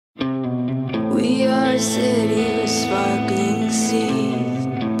We are a city with sparkling seas,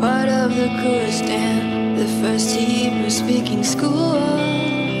 part of the Kurdistan, the first Hebrew-speaking school.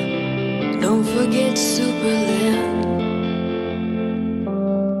 Don't forget Superland.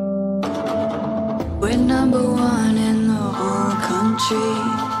 We're number one in the whole country,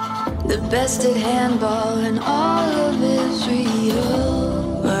 the best at handball in all of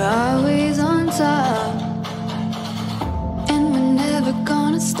Israel. We're always on top, and we're never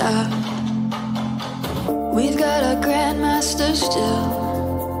gonna stop. We've got our grandmaster still.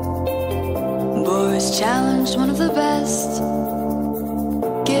 Boris challenged one of the best.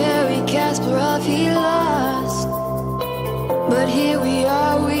 Gary Kasparov, he lost. But here we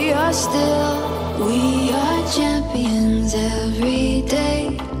are still. We are champions every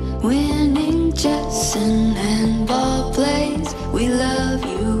day, winning chess and handball plays. We love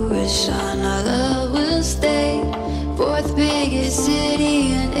you, Ráshon, our love will stay. Fourth biggest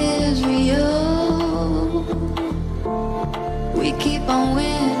city in Israel. We keep on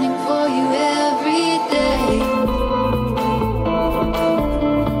winning for you every day.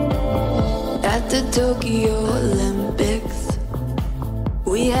 At the Tokyo Olympics,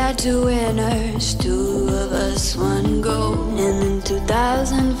 we had two winners, two of us, one gold. And in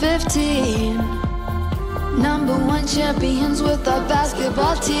 2015, number one champions with our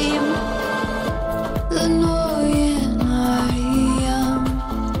basketball team. Lenoy and Ariam,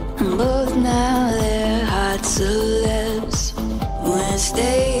 both now they're hot celebs. We're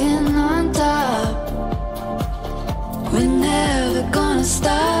staying on top, we're never gonna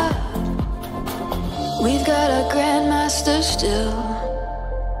stop. We've got our grandmaster still.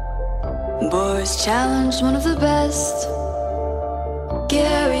 Boris challenged one of the best.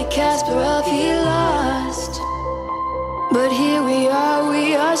 Gary Kasparov, he lost. But here we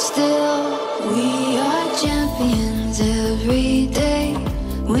are still. We are champions every day,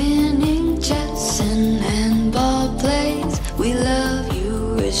 winning chess and handball plays. We love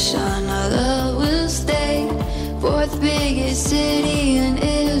you, Ráshon, our love will stay. Fourth biggest city in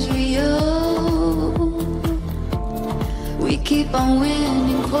Israel. We keep on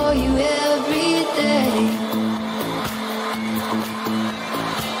winning for you every day.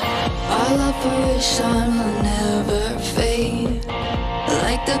 Our love for Ráshon will never fade.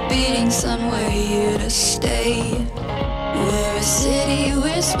 Like the beating sun, we're here to stay. We're a city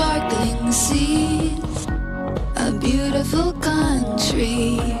with sparkling seas, a beautiful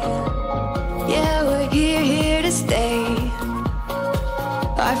country. Yeah, we're here to stay.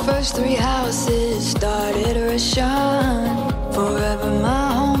 Our first three houses started Ráshon. For